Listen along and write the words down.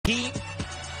Heat.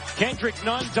 Kendrick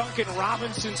Nunn, Duncan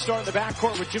Robinson start in the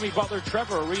backcourt with Jimmy Butler,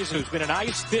 Trevor Ariza, who's been a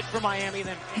nice fit for Miami.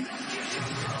 Then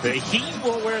the Heat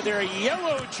will wear their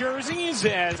yellow jerseys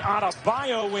as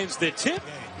Adebayo wins the tip.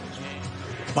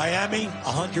 Miami,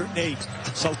 108.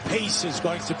 So pace is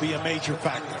going to be a major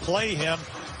factor. Play him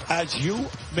as your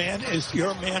man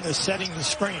is setting the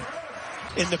screen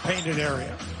in the painted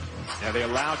area. Now they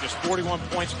allow just 41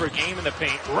 points per game in the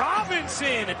paint.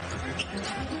 Robinson!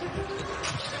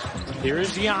 Here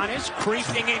is Giannis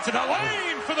creeping into the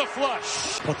lane for the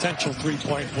flush. Potential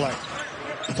three-point play.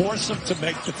 Force them to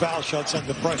make the foul shots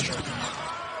under pressure.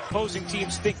 Opposing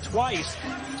teams think twice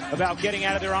about getting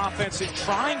out of their offense and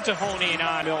trying to hone in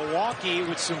on Milwaukee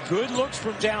with some good looks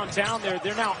from downtown there.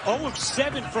 They're now 0 of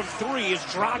 7 from 3 as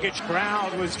Dragic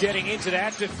crowd was getting into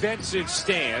that defensive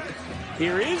stand.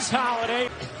 Here is Holiday.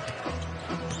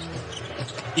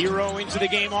 Hero into the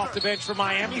game off the bench for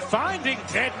Miami, finding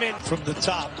Dedmon. From the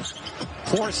top,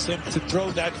 force him to throw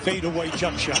that fadeaway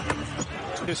jump shot.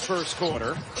 This first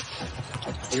quarter.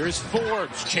 Here's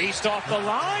Forbes, chased off the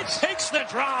line, takes the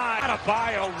drive.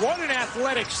 Adebayo, what an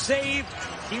athletic save.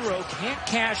 Hero can't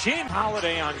cash in.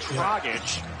 Holiday on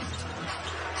Dragic.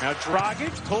 Now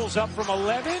Dragic pulls up from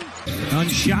 11.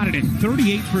 Unshotted at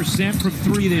 38% from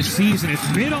 3 this season.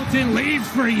 It's Middleton leads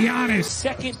for Giannis.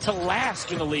 Second to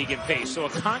last in the league in pace. So a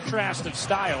contrast of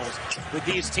styles with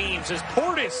these teams as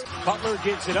Portis. Butler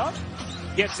gives it up,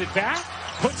 gets it back,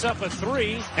 puts up a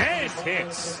 3, and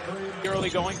hits.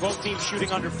 Early going, both teams shooting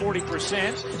under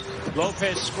 40%.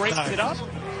 Lopez scrapes it up.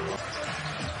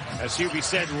 As Hubie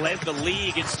said, led the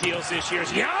league in steals this year.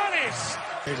 Giannis!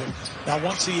 Now,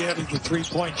 once he added the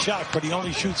three-point shot, but he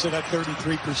only shoots it at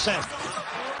 33%.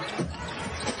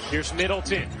 Here's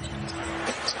Middleton.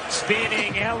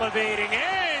 Spinning, elevating,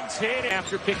 and hitting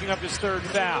after picking up his third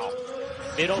foul.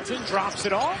 Middleton drops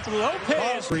it off.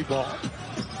 Lopez. Free ball.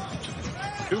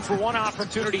 2-for-1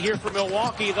 opportunity here for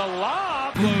Milwaukee. The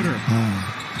lob. Floater.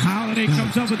 Holiday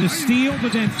comes up with a steal,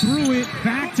 but then threw it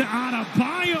back to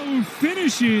Adebayo, who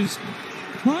finishes.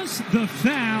 Plus the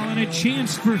foul and a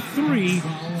chance for 3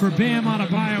 for Bam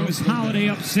Adebayo as Holiday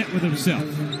upset with himself.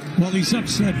 Well, he's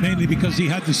upset mainly because he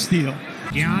had the steal.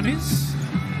 Giannis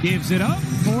gives it up.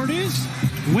 Portis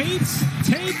waits,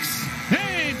 takes,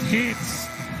 and hits.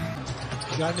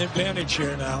 Got an advantage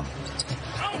here now.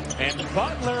 And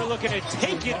Butler looking to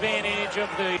take advantage of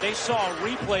they saw a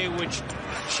replay which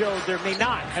showed there may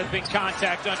not have been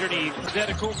contact underneath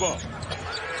Adetokunbo.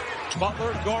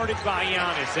 Butler guarded by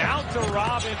Giannis. Out to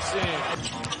Robinson.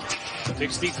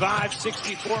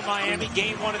 65-64 Miami.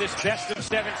 Game 1 of this best of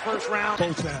 7 first round.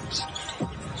 Both ends.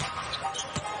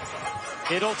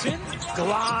 Middleton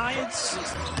glides.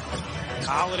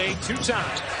 Holiday 2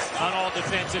 times on all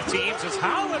defensive teams as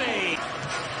Holiday.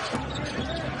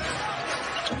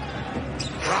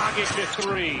 Dragic to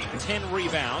 3. 10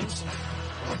 rebounds.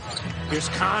 Here's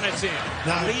Connaughton,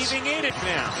 nice. Leaving it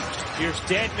now. Here's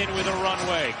Dedmon with a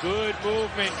runway. Good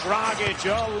movement. Dragic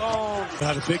alone.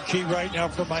 Got a big key right now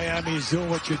for Miami is doing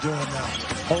what you're doing now.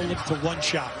 Hold it to 1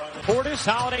 shot. Portis,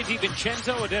 Holiday,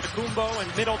 DiVincenzo, Adetokunbo,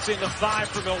 and Middleton, the 5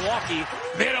 for Milwaukee.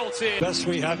 Middleton. Best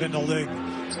we have in the league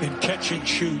in catch and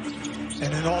shoot,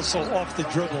 and then also off the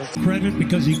dribble. Credit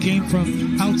because he came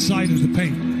from outside of the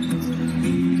paint.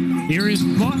 Here is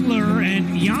Butler,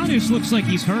 and Giannis looks like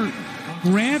he's hurt.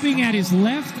 Grabbing at his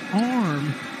left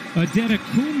arm,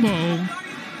 Adetokunbo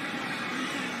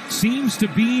seems to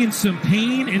be in some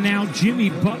pain, and now Jimmy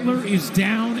Butler is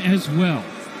down as well.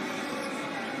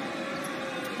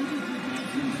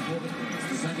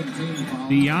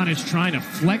 The Giannis trying to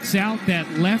flex out that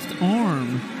left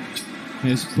arm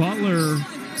as Butler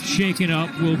shaken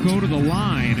up will go to the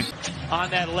line. On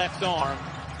that left arm,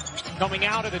 coming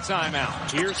out of the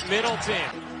timeout. Here's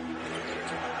Middleton.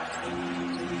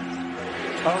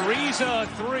 Ariza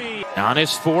 3.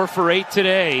 Giannis 4 for 8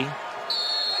 today.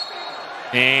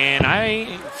 And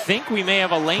I think we may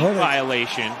have a lane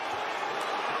violation.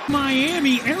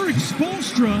 Miami, Eric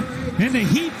Spoelstra, and the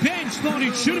Heat bench thought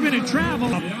it should have been a travel.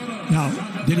 Now,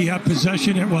 did he have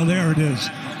possession? Well, there it is.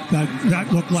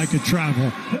 That looked like a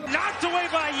travel. Knocked away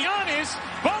by Giannis.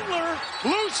 Butler,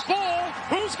 loose ball.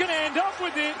 Who's going to end up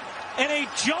with it? And a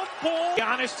jump ball.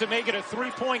 Giannis to make it a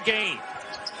 3-point game.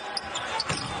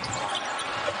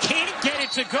 Can't get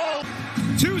it to go.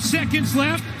 2 seconds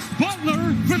left.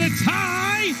 Butler for the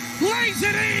tie. Lays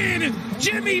it in.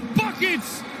 Jimmy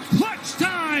buckets. Clutch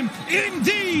time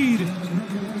indeed.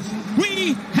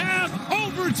 We have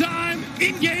overtime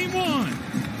in game 1.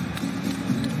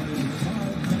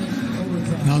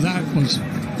 Now that was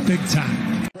big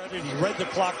time. He read the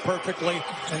clock perfectly,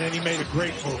 and then he made a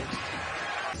great move.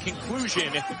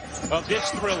 conclusion of this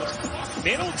thriller.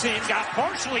 Middleton got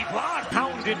partially blocked,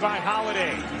 pounded by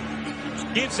Holiday.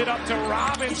 Gives it up to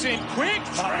Robinson, quick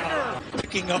trigger.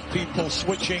 Picking up people,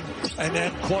 switching, and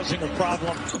then causing a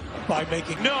problem by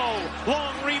making... No,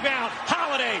 long rebound,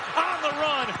 Holiday on the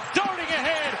run, darting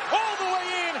ahead, all the way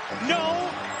in. No,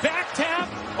 back tap,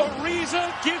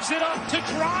 Ariza gives it up to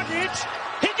Dragic.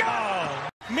 He got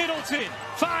it. Middleton,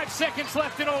 5 seconds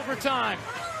left in overtime.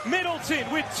 Middleton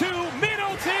with 2,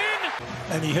 Middleton!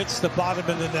 And he hits the bottom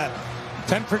of the net.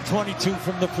 10 for 22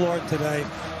 from the floor today.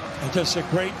 And just a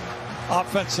great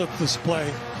offensive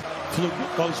display. Fluke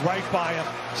goes right by him.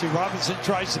 See, Robinson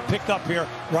tries to pick up here,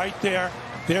 right there.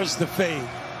 There's the fade.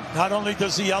 Not only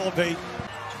does he elevate,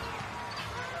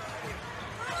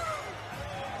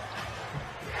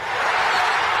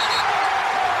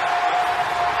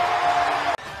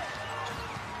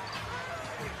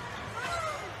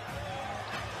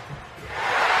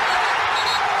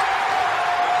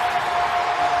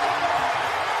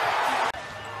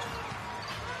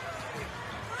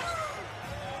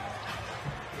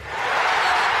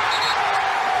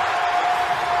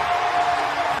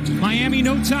 Miami,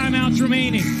 no timeouts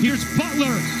remaining. Here's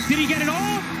Butler. Did he get it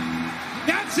all?